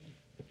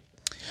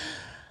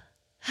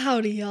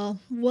Howdy, y'all.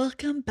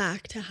 Welcome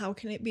back to How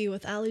Can It Be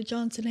with Allie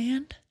Johnson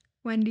and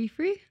Wendy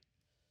Free.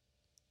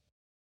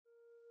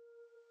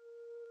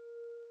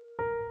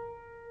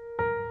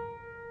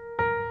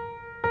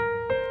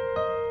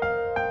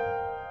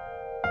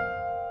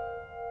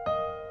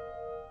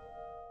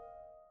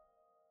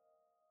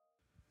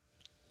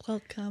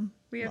 welcome.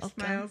 We have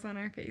welcome. smiles on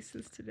our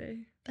faces today.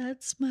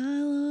 That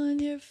smile on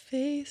your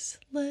face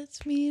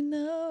lets me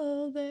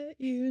know that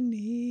you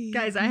need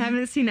Guys, I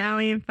haven't seen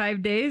Allie in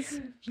 5 days.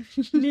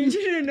 Need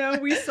you to know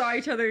we saw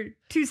each other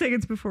 2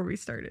 seconds before we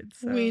started.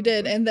 So. We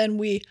did, and then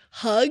we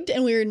hugged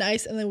and we were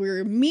nice and then we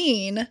were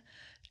mean,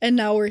 and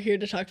now we're here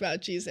to talk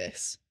about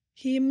Jesus.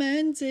 He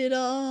mends it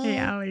all. Hey,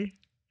 Allie,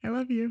 I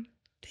love you.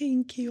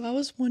 Thank you. I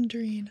was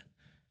wondering.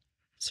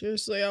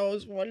 Seriously, I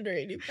was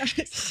wondering, you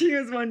guys. She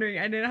was wondering.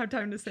 I didn't have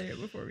time to say it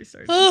before we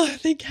started. Oh,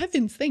 thank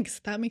heavens. Thanks.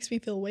 That makes me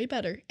feel way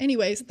better.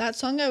 Anyways, that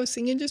song I was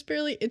singing just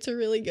barely, it's a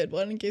really good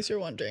one in case you're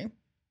wondering.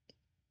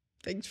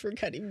 Thanks for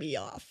cutting me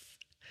off.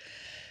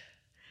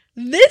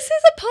 This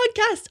is a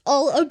podcast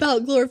all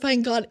about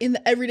glorifying God in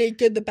the everyday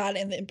good, the bad,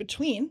 and the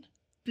in-between.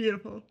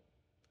 Beautiful.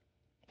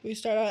 We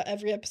start out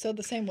every episode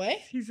the same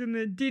way. He's in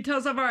the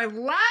details of our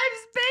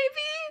lives,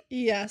 baby.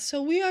 Yeah,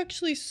 so we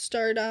actually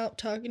start out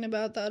talking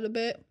about that a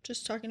bit.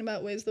 Just talking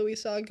about ways that we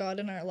saw God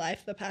in our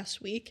life the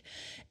past week.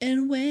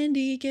 And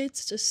Wendy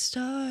gets to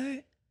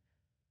start.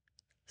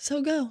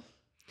 So go.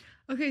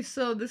 Okay,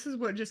 so this is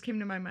what just came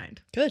to my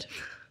mind. Good.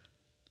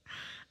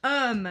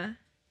 Actually,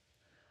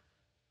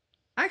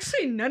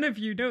 none of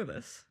you know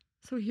this.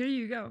 So here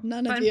you go.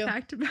 None of you. Fun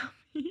fact about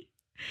me.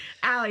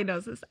 Allie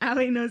knows this.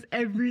 Allie knows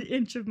every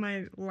inch of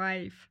my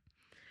life.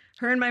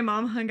 Her and my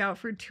mom hung out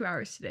for 2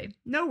 hours today.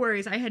 No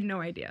worries. I had no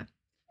idea.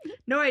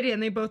 No idea.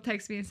 And they both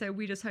texted me and said,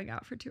 we just hung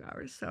out for 2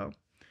 hours. So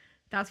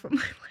that's what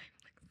my life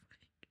looks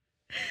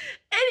like.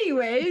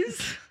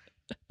 Anyways.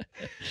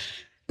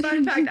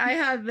 Fun fact, I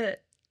have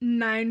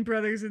 9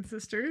 brothers and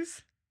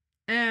sisters.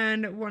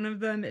 And one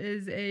of them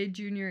is a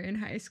junior in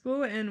high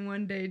school. And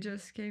one day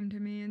just came to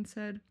me and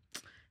said,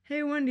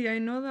 hey, Wendy, I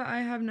know that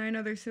I have 9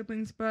 other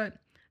siblings, but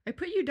I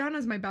put you down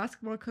as my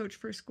basketball coach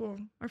for school.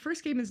 Our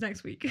first game is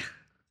next week.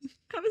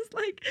 I was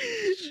like,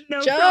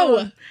 no Joe.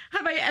 problem.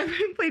 Have I ever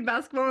played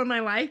basketball in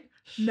my life?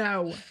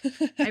 No.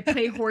 I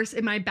play horse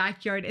in my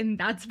backyard, and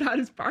that's about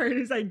as far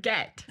as I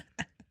get.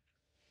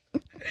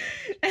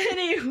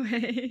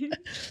 Anyway,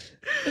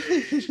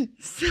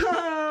 so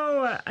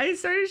I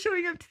started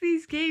showing up to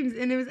these games,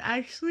 and it was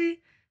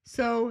actually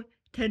so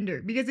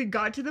tender because it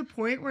got to the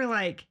point where,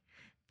 like,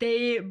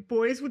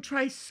 boys would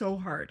try so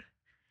hard,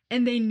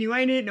 and they knew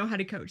I didn't know how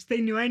to coach.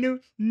 They knew I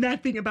knew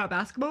nothing about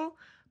basketball.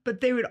 But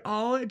they would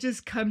all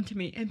just come to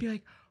me and be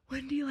like,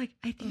 Wendy, like,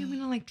 I think I'm going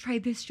to, like, try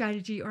this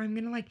strategy, or I'm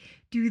going to, like,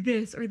 do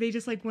this. Or they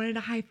just, like, wanted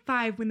a high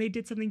five when they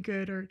did something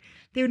good. Or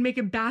they would make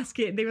a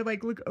basket and they would,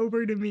 like, look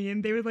over to me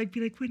and they would, like, be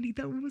like, Wendy,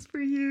 that one was for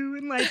you.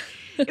 And, like,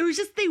 it was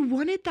just, they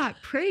wanted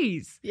that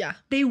praise. Yeah.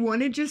 They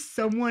wanted just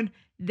someone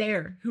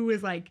there who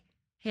was like,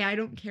 hey, I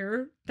don't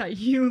care that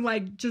you,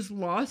 like, just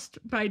lost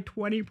by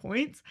 20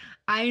 points.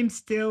 I am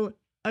still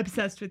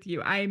obsessed with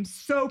you. I am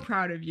so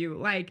proud of you.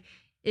 Like,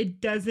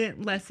 it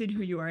doesn't lessen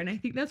who you are. And I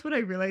think that's what I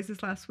realized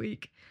this last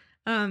week.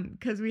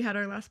 Because we had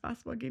our last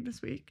basketball game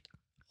this week.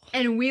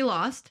 And we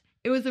lost.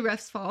 It was the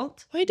ref's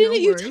fault. Why didn't No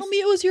you worries. tell me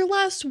it was your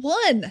last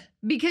one?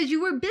 Because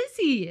you were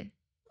busy.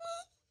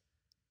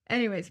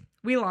 Anyways,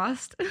 we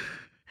lost.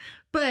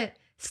 But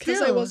still.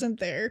 Because I wasn't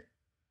there.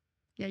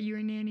 Yeah, you were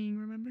nannying,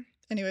 remember?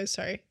 Anyways,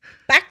 sorry.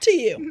 Back to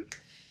you.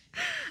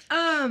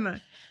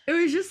 It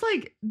was just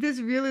like this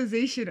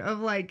realization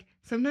of like,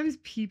 sometimes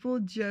people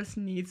just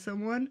need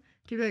someone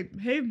to be like,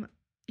 hey,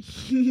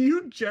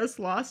 you just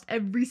lost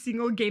every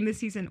single game this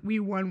season. We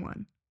won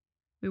one.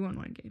 We won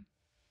one game.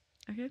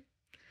 Okay?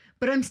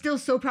 But I'm still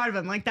so proud of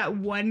them. Like that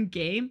one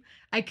game,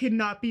 I could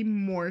not be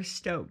more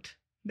stoked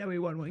that we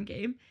won one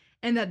game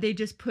and that they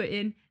just put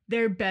in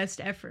their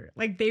best effort.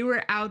 Like they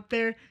were out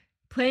there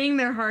playing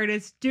their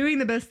hardest, doing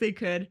the best they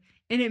could.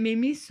 And it made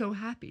me so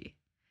happy.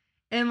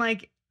 And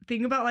like,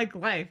 think about like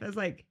life as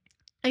like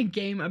a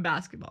game of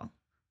basketball.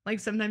 Like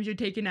sometimes you're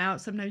taken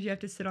out, sometimes you have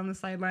to sit on the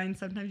sideline,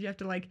 sometimes you have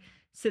to like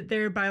sit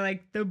there by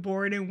like the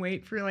board and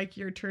wait for like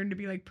your turn to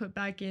be like put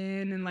back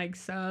in and like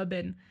sub,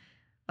 and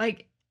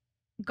like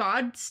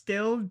God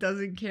still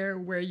doesn't care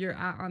where you're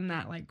at on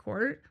that like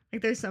court.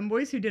 Like there's some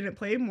boys who didn't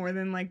play more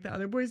than like the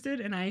other boys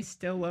did, and I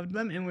still loved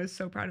them and was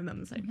so proud of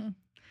them the same. Mm-hmm.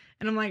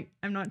 And I'm like,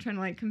 I'm not trying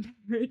to like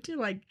compare it to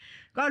like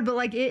God, but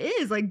like it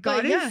is like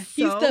God is so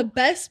he's the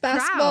best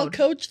basketball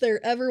coach there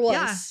ever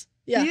was.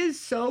 Yeah. He is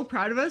so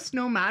proud of us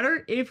no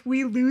matter if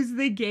we lose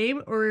the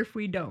game or if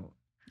we don't.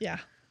 Yeah.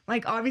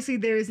 Like, obviously,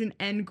 there is an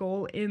end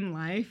goal in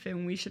life,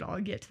 and we should all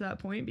get to that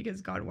point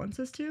because God wants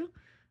us to.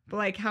 But,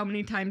 like, how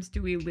many times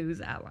do we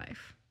lose at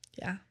life?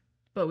 Yeah.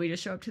 But we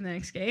just show up to the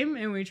next game,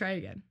 and we try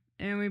again.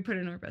 And we put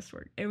in our best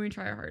work, and we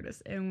try our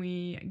hardest, and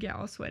we get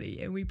all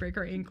sweaty, and we break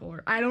our ankle,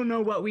 or I don't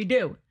know what we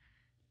do.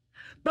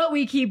 But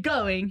we keep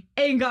going,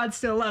 and God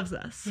still loves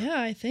us.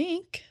 Yeah, I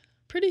think.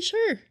 Pretty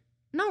sure.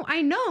 No,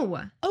 I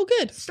know. Oh,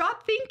 good.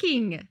 Stop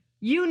thinking.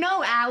 You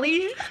know,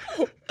 Allie.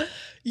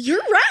 You're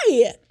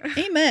right.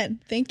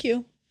 Amen. Thank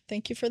you.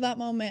 Thank you for that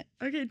moment.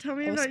 Okay, tell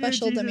me That was about your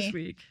special to Jesus me.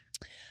 week.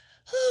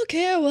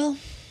 Okay, well,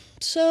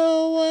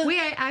 so Wait,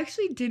 I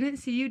actually didn't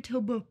see you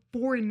till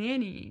before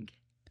nannying.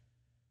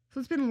 So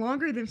it's been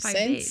longer than 5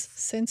 days.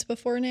 Since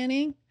before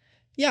nannying?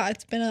 Yeah,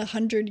 it's been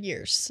 100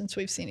 years since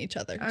we've seen each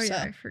other. Oh so,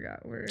 yeah, I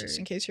forgot. just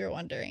in case you're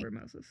wondering. We're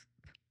Moses.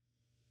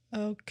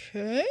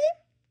 Okay.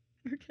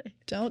 Okay.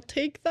 Don't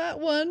take that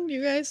one,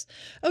 you guys.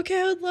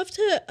 Okay, I would love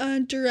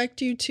to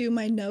direct you to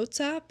my notes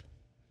app.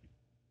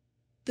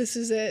 This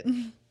is it.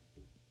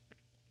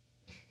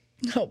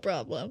 No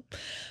problem.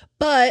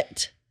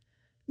 But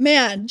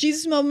man,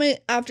 Jesus moment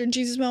after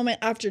Jesus moment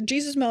after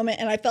Jesus moment,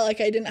 and I felt like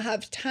I didn't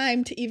have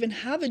time to even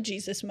have a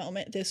Jesus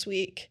moment this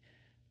week.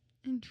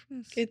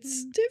 Interesting.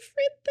 It's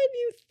different than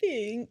you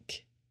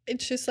think.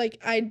 It's just like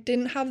I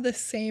didn't have the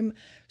same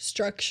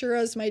structure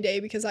as my day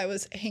because I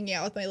was hanging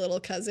out with my little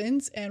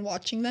cousins and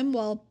watching them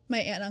while my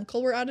aunt and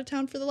uncle were out of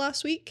town for the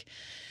last week.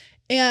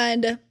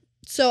 And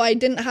so I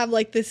didn't have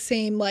like the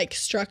same like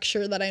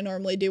structure that I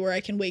normally do where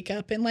I can wake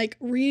up and like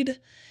read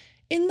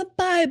in the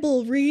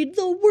Bible, read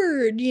the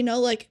word, you know,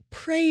 like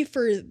pray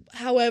for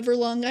however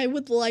long I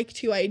would like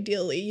to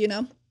ideally, you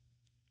know.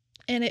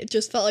 And it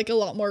just felt like a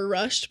lot more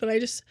rushed, but I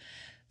just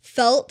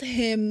felt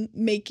him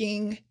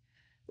making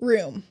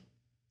room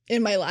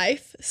in my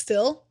life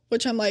still,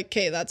 which I'm like,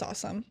 okay, that's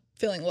awesome.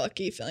 Feeling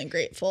lucky, feeling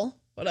grateful,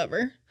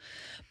 whatever.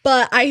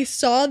 But I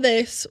saw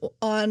this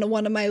on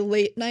one of my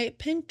late night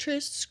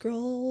Pinterest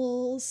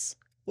scrolls.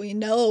 We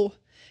know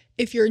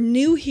if you're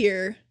new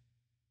here,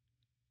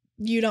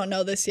 you don't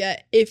know this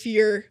yet. If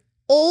you're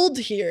old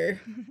here,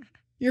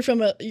 you're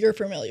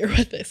familiar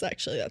with this,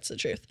 actually. That's the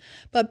truth.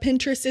 But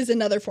Pinterest is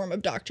another form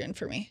of doctrine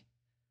for me.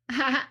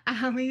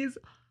 Allie's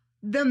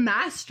the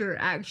master,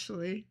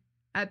 actually,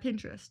 at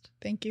Pinterest.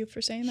 Thank you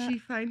for saying that. She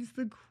finds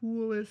the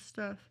coolest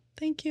stuff.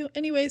 Thank you.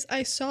 Anyways,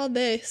 I saw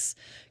this.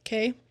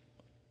 Okay.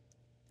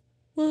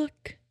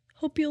 Look.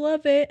 Hope you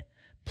love it.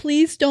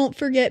 Please don't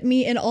forget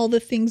me and all the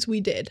things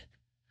we did.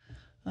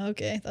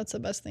 Okay, that's the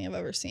best thing I've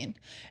ever seen.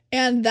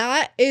 And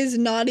that is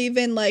not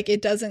even like,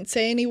 it doesn't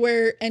say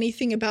anywhere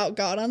anything about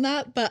God on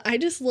that, but I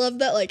just love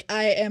that like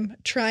I am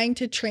trying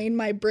to train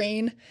my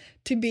brain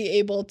to be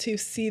able to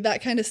see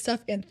that kind of stuff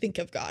and think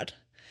of God.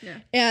 Yeah.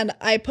 And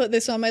I put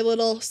this on my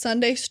little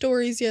Sunday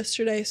stories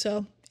yesterday,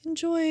 so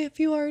enjoy if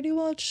you already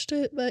watched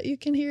it, but you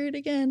can hear it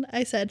again.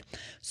 I said,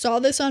 saw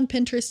this on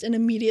Pinterest and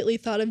immediately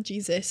thought of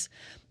Jesus.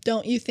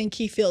 Don't you think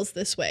he feels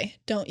this way?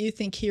 Don't you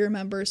think he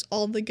remembers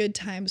all the good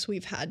times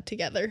we've had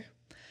together?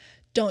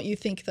 Don't you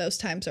think those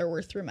times are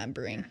worth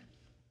remembering?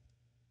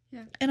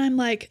 Yeah. And I'm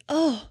like,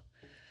 oh,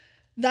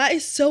 that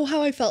is so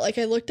how I felt. Like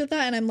I looked at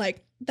that and I'm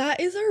like, that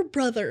is our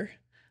brother.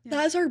 Yeah.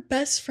 That is our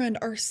best friend,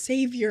 our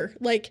savior.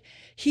 Like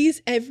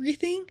he's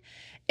everything.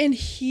 And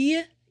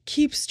he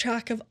keeps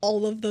track of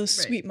all of those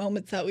sweet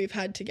moments that we've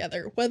had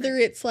together. Whether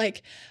it's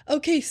like,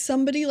 okay,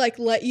 somebody like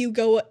let you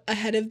go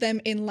ahead of them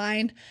in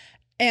line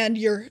and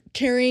you're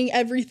carrying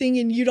everything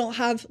and you don't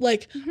have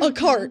like a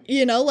cart,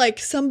 you know, like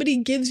somebody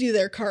gives you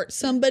their cart,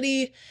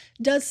 somebody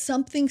does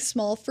something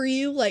small for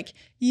you. Like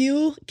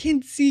you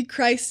can see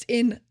Christ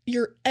in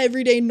your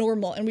everyday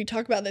normal. And we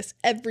talk about this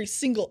every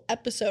single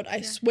episode,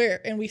 I swear.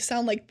 And we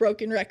sound like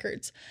broken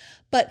records.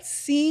 But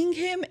seeing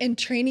him and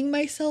training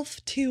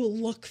myself to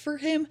look for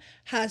him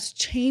has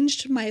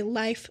changed my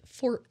life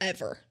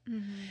forever.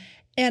 Mm-hmm.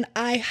 And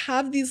I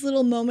have these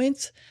little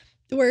moments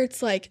where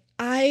it's like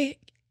I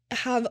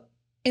have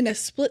in a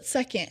split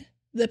second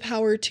the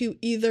power to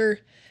either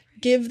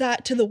give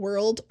that to the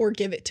world or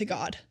give it to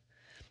God.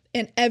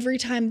 And every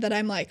time that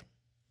I'm like,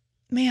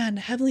 man,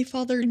 Heavenly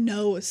Father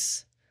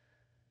knows,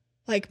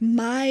 like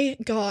my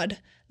God,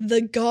 the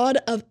God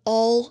of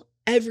all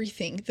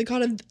everything, the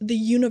God of the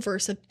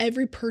universe, of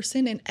every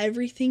person and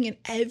everything and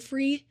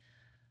every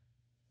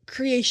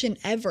creation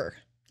ever,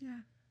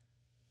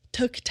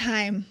 took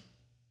time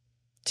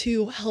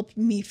to help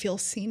me feel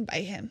seen by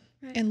him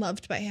and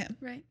loved by him.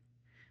 Right.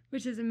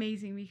 Which is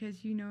amazing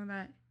because you know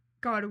that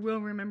God will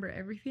remember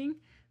everything.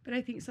 But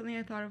I think something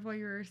I thought of while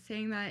you were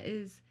saying that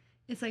is,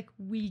 it's like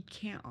we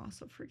can't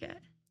also forget.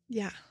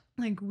 Yeah.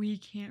 Like we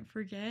can't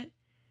forget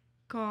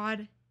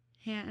God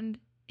hand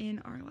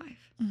in our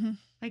life. Mm-hmm.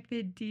 Like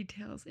the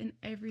details in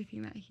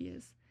everything that he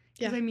is.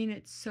 Because I mean,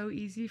 it's so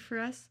easy for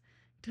us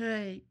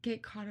to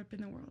get caught up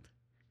in the world.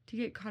 To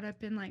get caught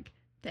up in like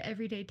the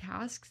everyday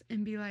tasks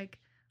and be like,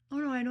 oh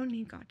no, I don't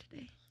need God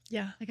today.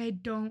 Yeah. Like I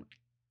don't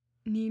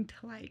need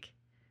to like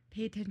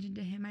pay attention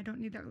to him. I don't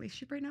need that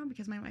relationship right now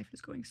because my life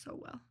is going so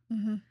well.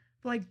 Mm-hmm.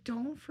 But like,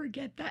 don't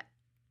forget that.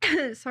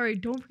 Sorry,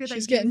 don't forget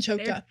She's that getting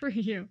choked there up for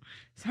you.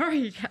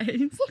 Sorry,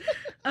 guys.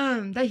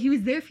 That he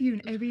was there for you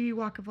in every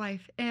walk of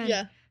life.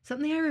 And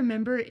something I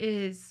remember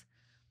is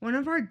one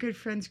of our good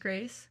friends,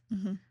 Grace.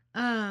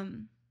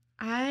 Mm-hmm.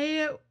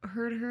 I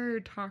heard her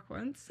talk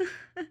once.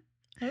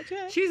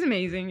 Okay. She's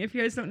amazing. If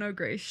you guys don't know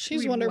Grace,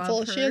 she's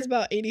wonderful. She has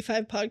about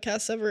 85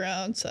 podcasts of her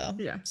own, so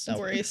no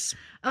worries.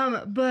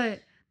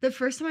 But the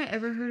first time I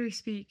ever heard her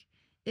speak,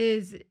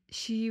 is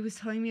she was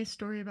telling me a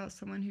story about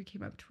someone who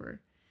came up to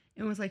her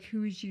and was like,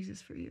 "Who is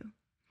Jesus for you?"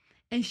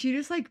 And she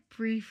just like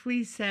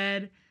briefly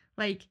said,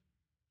 like,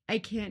 "I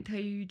can't tell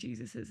you who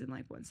Jesus is in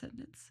like one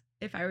sentence.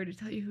 If I were to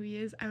tell you who he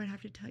is, I would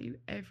have to tell you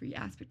every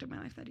aspect of my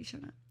life that he's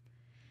shown up."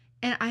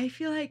 And I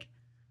feel like,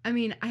 I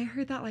mean, I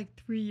heard that like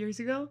 3 years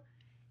ago,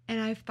 and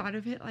I've thought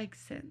of it like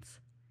since.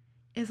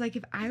 It's like,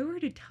 if I were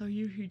to tell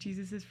you who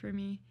Jesus is for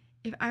me,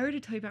 if I were to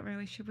tell you about my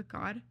relationship with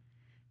God,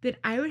 then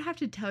I would have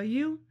to tell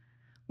you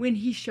when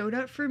he showed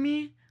up for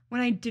me when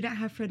I didn't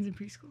have friends in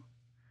preschool.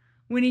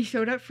 When he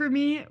showed up for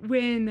me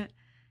when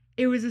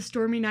it was a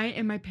stormy night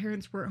and my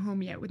parents weren't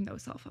home yet with no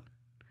cell phone.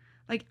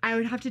 Like, I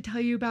would have to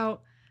tell you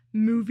about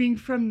moving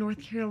from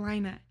North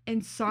Carolina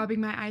and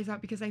sobbing my eyes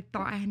out because I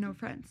thought I had no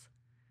friends.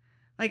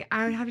 Like,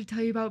 I would have to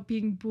tell you about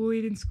being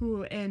bullied in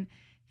school and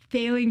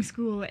failing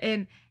school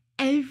and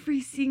every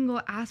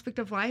single aspect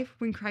of life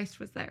when Christ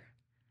was there.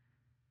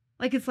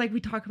 Like, it's like we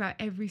talk about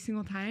every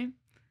single time,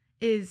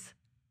 is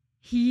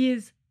he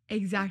is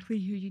exactly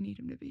who you need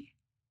him to be.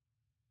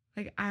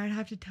 Like, I would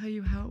have to tell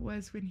you how it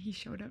was when he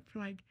showed up for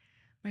like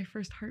my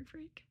first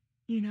heartbreak,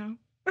 you know?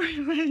 Or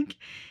like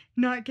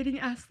not getting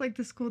asked like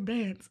the school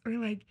dance or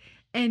like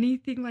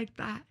anything like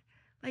that.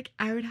 Like,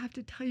 I would have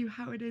to tell you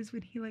how it is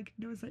when he like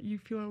knows that you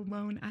feel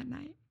alone at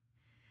night.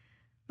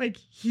 Like,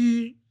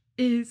 he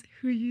is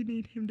who you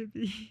need him to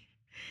be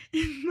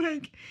in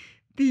like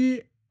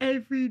the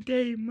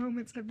everyday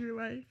moments of your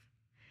life.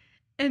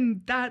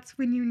 And that's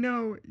when you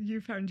know you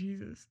found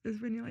Jesus,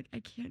 is when you're like, I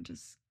can't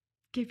just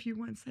give you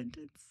one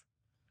sentence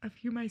of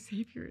who my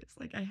Savior is.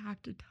 Like, I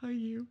have to tell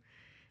you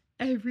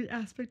every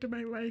aspect of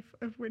my life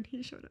of when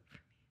he showed up for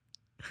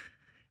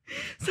me.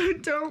 So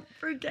don't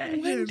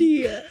forget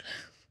Wendy. him.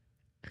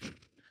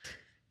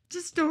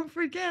 Just don't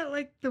forget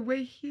like the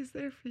way he's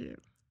there for you.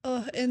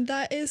 And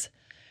that is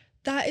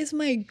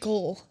my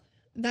goal.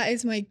 That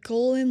is my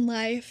goal in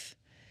life,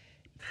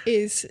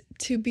 is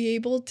to be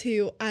able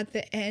to, at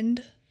the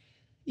end,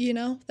 you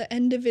know, the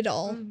end of it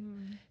all,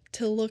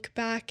 to look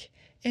back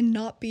and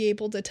not be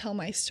able to tell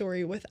my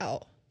story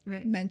without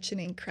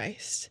mentioning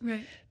Christ.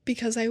 Right.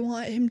 Because I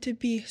want him to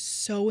be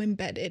so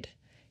embedded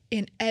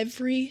in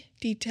every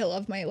detail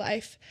of my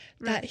life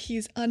that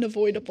he's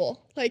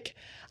unavoidable. Like,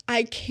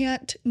 I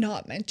can't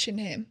not mention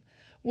him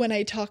when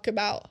I talk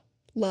about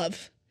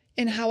love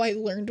and how I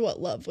learned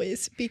what love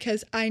was,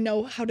 because I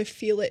know how to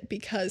feel it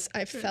because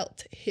I've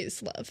felt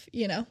his love,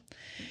 you know,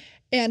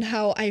 and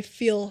how I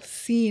feel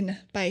seen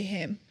by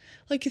him.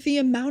 Like, the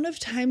amount of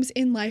times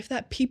in life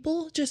that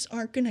people just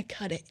aren't going to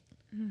cut it.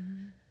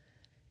 Mm-hmm.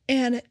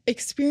 And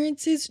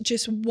experiences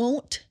just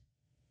won't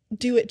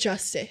do it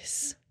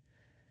justice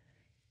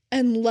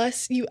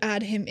unless you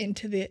add him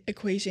into the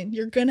equation.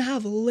 You're going to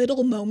have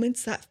little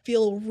moments that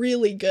feel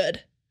really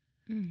good,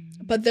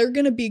 but they're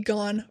going to be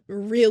gone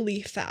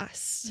really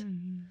fast.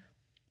 Mm-hmm.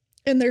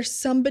 And there's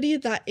somebody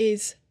that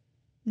is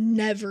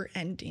never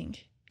ending.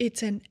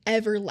 It's an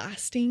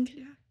everlasting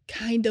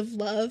kind of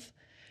love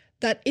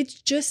that it's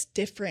just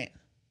different.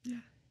 Yeah.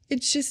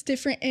 It's just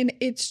different, and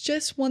it's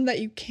just one that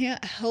you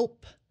can't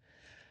help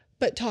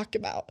but talk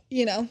about,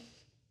 you know?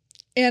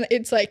 And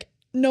it's like,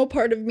 no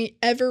part of me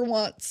ever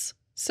wants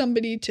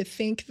somebody to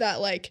think that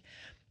like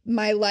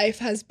my life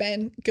has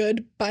been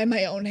good by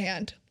my own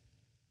hand,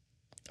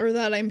 or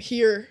that I'm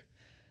here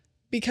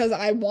because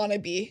I want to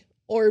be,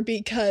 or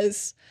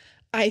because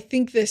I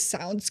think this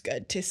sounds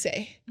good to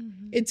say.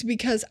 Mm-hmm. It's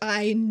because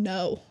I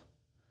know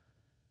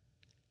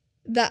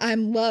that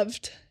I'm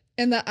loved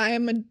and that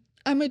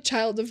I'm a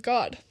child of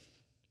God.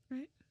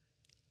 Right.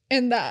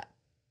 And that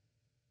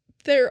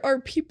there are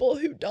people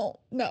who don't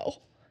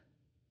know.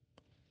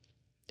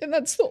 And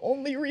that's the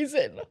only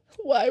reason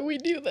why we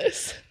do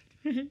this.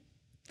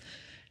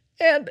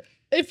 And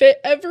if it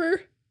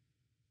ever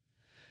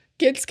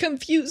gets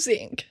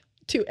confusing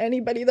to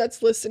anybody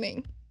that's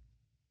listening,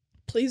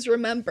 please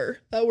remember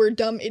that we're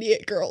dumb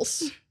idiot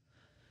girls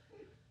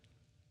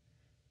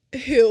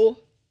who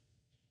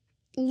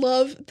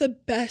love the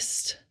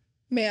best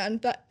man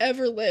that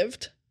ever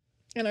lived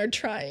and are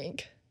trying.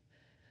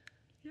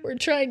 Yeah. We're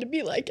trying to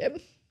be like him.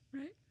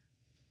 Right.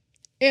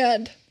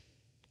 And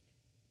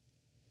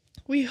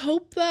we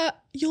hope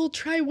that you'll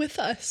try with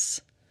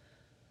us.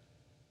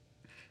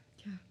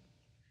 Yeah.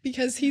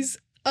 Because he's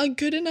a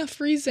good enough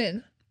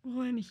reason.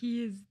 Well, and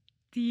he is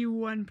the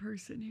one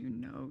person who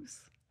knows.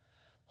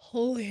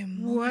 Holy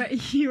moly.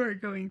 What you are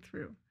going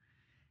through.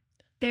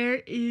 There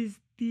is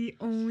the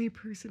only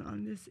person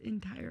on this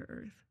entire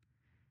earth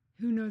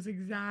who knows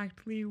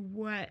exactly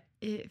what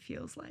it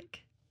feels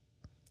like.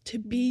 To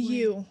be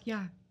you.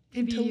 Yeah.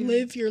 And to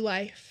live your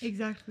life.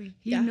 Exactly.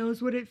 He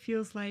knows what it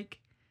feels like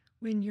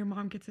when your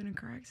mom gets in a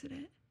car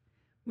accident,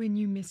 when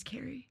you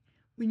miscarry,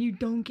 when you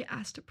don't get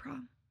asked to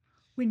prom,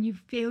 when you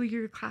fail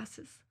your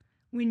classes,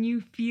 when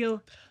you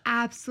feel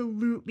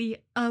absolutely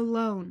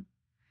alone.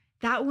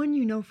 That one,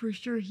 you know for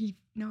sure he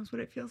knows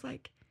what it feels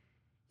like.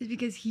 Is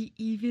because he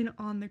even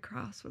on the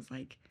cross was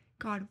like,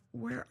 God,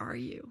 where are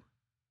you?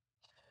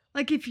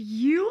 Like, if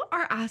you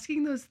are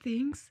asking those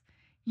things,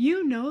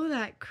 you know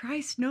that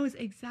Christ knows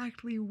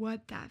exactly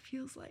what that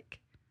feels like.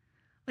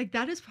 Like,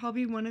 that is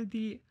probably one of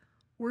the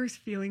worst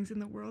feelings in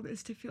the world,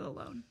 is to feel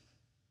alone.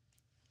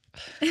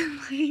 And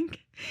like,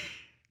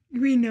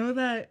 we know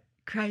that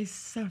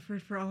Christ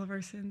suffered for all of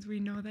our sins. We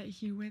know that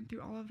he went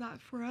through all of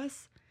that for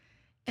us,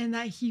 and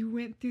that he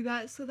went through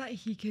that so that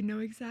he could know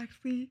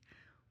exactly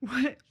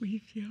what we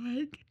feel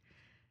like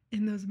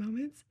in those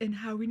moments and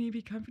how we need to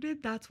be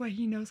comforted. That's why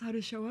he knows how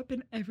to show up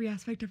in every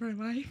aspect of our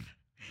life,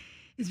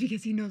 is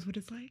because he knows what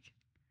it's like.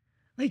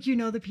 Like, you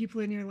know, the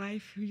people in your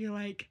life who you're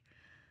like,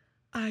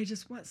 I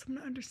just want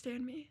someone to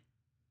understand me.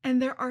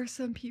 And there are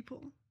some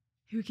people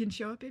who can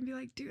show up and be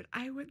like, dude,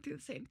 I went through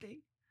the same thing.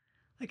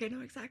 Like, I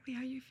know exactly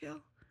how you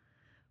feel.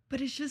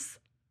 But it's just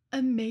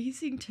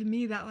amazing to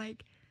me that,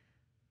 like,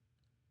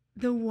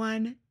 the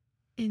one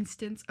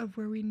instance of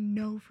where we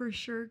know for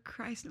sure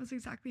Christ knows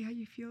exactly how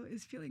you feel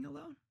is feeling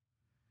alone.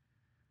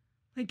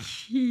 Like,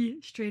 he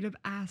straight up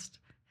asked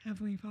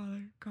Heavenly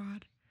Father,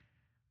 God,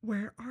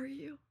 where are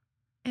you?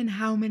 And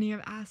how many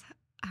of us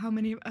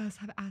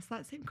have asked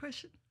that same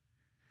question?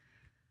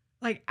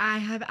 Like, I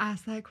have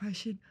asked that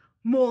question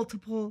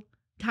multiple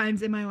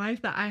times in my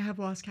life that I have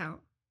lost count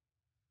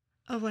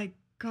of, like,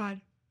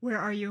 God, where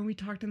are you? And we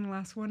talked in the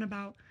last one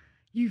about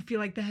you feel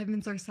like the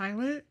heavens are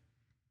silent,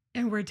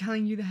 and we're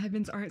telling you the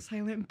heavens aren't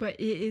silent, but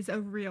it is a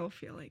real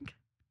feeling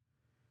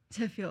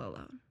to feel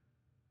alone.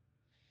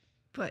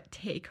 But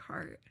take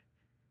heart,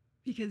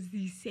 because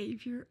the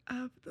Savior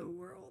of the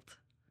world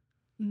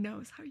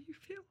knows how you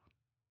feel.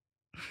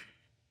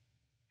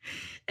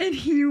 And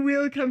he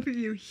will comfort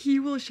you. He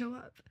will show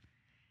up.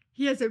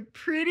 He has a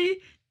pretty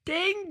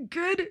dang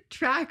good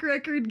track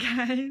record,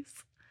 guys.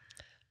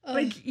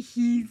 Like,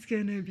 he's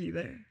gonna be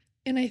there.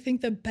 And I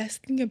think the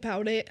best thing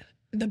about it,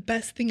 the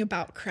best thing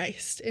about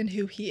Christ and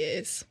who he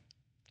is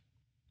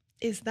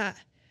that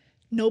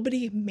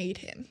nobody made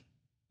him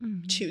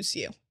choose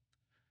you.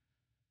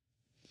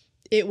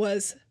 It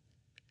was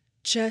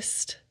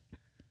just,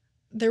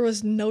 there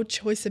was no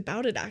choice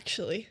about it,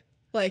 actually.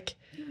 Like,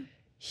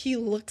 he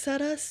looks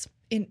at us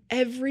in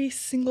every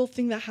single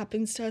thing that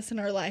happens to us in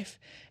our life,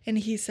 and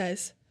he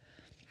says,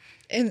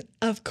 and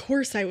of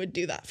course I would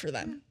do that for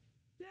them.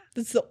 Yeah.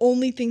 That's the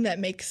only thing that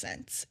makes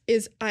sense,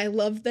 is I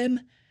love them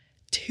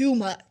too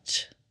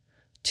much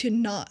to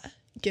not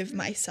give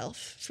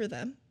myself for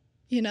them,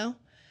 you know?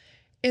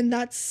 And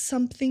that's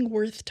something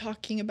worth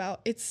talking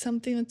about. It's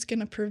something that's going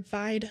to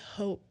provide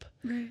hope.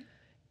 Right.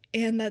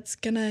 And that's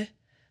going to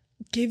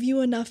give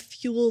you enough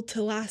fuel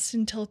to last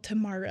until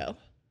tomorrow.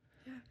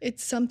 Yeah.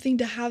 It's something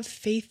to have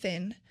faith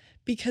in,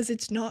 because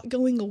it's not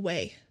going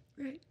away.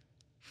 Right.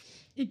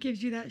 It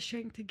gives you that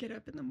strength to get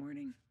up in the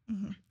morning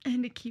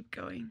and to keep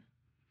going.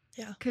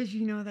 Yeah. Because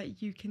you know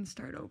that you can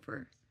start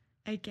over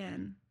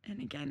again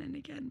and again and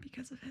again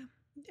because of him.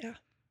 Yeah.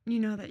 You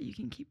know that you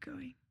can keep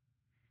going.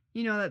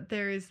 You know that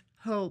there is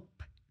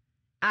hope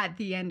at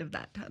the end of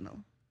that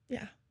tunnel.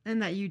 Yeah.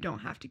 And that you don't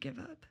have to give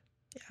up.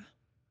 Yeah.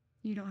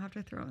 You don't have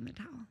to throw in the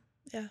towel.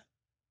 Yeah.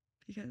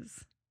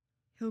 Because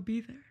he'll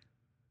be there.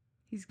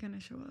 He's going to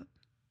show up.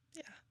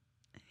 Yeah.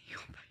 And he'll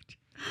find you.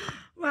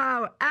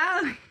 Wow.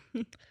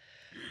 Allie.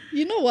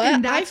 You know what?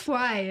 And that's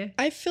why.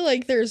 I feel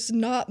like there's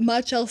not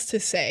much else to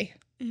say.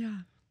 Yeah.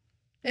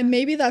 And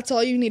maybe that's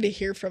all you need to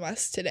hear from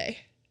us today.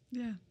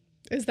 Yeah.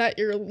 Is that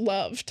you're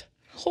loved.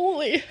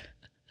 Holy.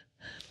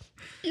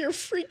 You're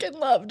freaking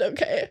loved,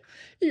 okay?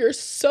 You're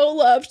so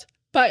loved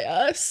by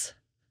us.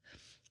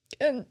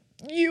 And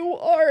you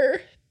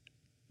are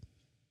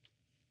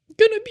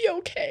gonna be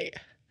okay.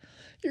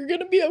 You're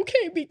gonna be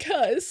okay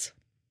because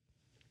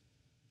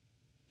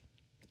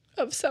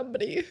of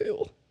somebody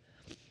who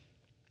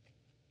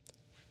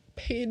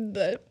paid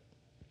the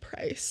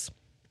price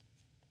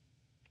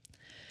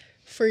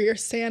for your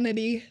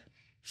sanity,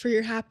 for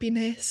your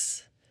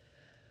happiness,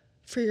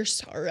 for your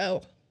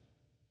sorrow,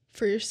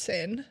 for your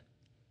sin,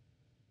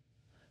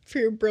 for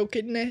your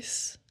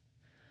brokenness,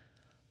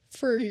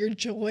 for your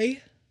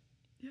joy.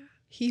 Yeah.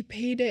 He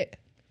paid it.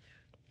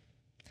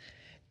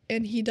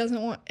 And he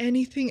doesn't want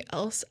anything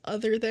else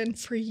other than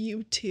for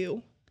you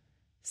to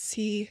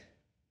see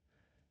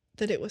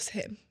that it was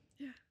him.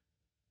 Yeah.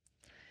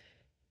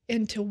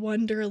 And to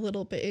wonder a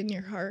little bit in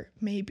your heart,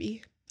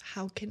 maybe,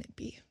 how can it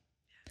be?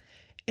 Yeah.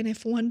 And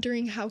if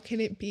wondering how can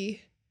it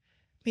be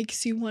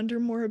makes you wonder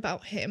more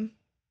about him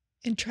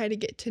and try to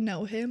get to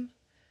know him,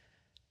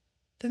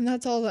 then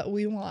that's all that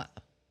we want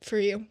for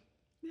you.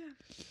 Yeah.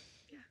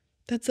 Yeah.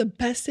 That's the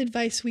best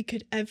advice we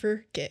could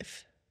ever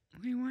give.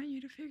 We want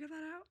you to figure that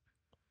out.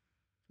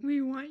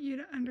 We want you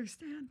to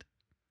understand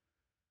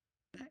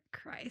that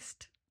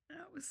Christ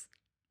knows.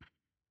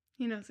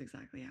 He knows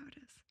exactly how it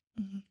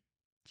is. Mm-hmm.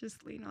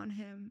 Just lean on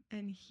him,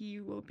 and he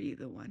will be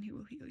the one who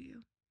will heal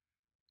you.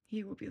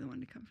 He will be the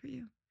one to comfort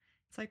you.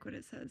 It's like what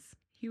it says.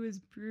 He was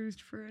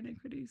bruised for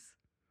iniquities.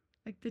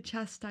 Like, the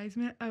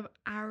chastisement of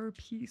our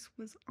peace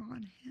was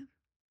on him.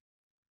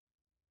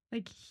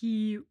 Like,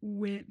 he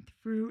went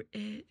through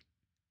it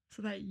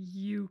so that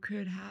you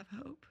could have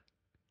hope.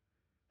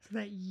 So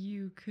that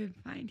you could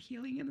find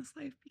healing in this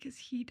life, because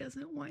he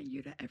doesn't want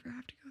you to ever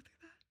have to go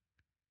through that.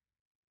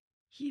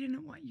 he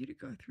didn't want you to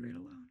go through it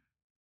alone.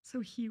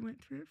 So he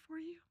went through it for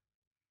you.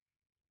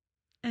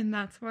 And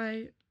that's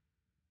why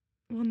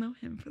we'll know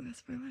him for the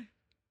rest of our life.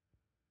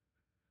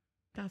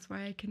 That's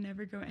why I can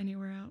never go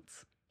anywhere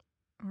else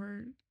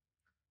or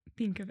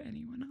think of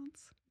anyone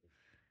else.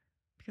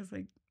 Because,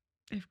 like,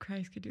 if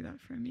Christ could do that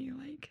for me,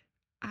 like,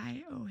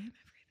 I owe him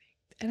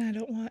everything. And I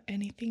don't want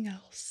anything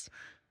else.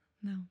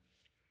 No.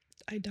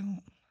 I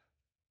don't.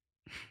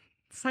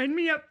 Sign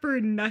me up for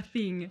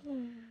nothing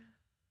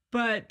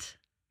but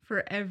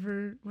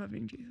forever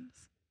loving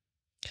Jesus.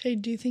 Hey,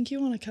 do you think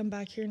you want to come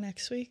back here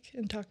next week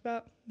and talk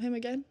about him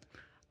again?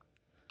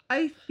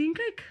 I think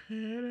I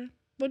could.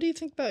 What do you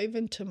think about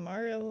even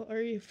tomorrow?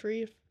 Are you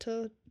free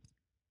to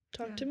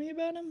talk to me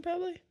about him,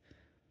 probably?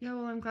 Yeah,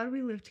 well, I'm glad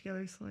we live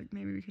together, so, like,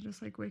 maybe we could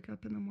just, like, wake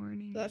up in the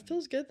morning. That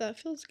feels good. That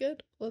feels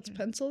good. Let's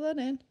pencil that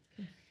in.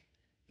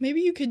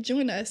 Maybe you could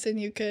join us and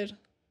you could...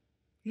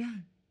 Yeah.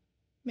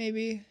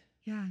 Maybe...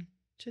 Yeah.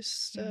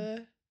 Just,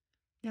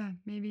 Yeah,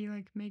 maybe,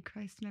 like, make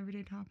Christ an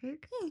everyday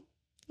topic.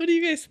 What do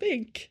you guys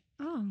think?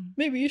 Oh.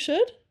 Maybe you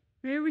should?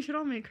 Maybe we should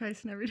all make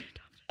Christ an everyday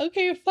topic.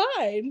 Okay,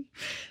 fine.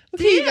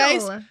 Okay, you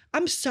guys,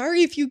 I'm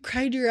sorry if you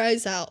cried your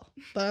eyes out,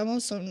 but I'm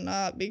also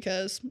not,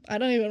 because I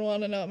don't even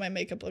want to know what my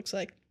makeup looks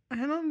like.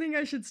 I don't think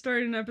I should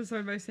start an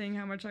episode by saying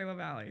how much I love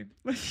Allie.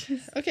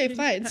 Okay,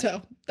 fine.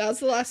 So that was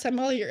the last time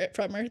I'll hear it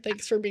from her.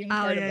 Thanks for being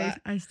part of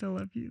that. I still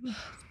love you.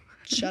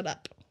 Shut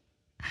up.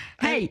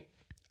 Hey!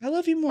 I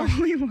love you more.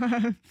 Only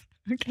love.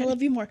 Okay. I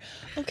love you more.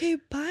 Okay,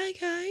 bye,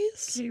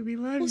 guys. Okay, we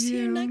love you. We'll see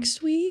you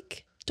next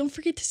week. Don't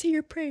forget to say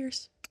your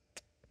prayers.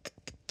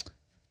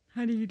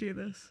 How do you do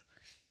this?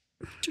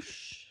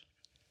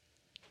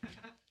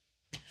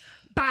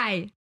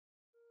 Bye.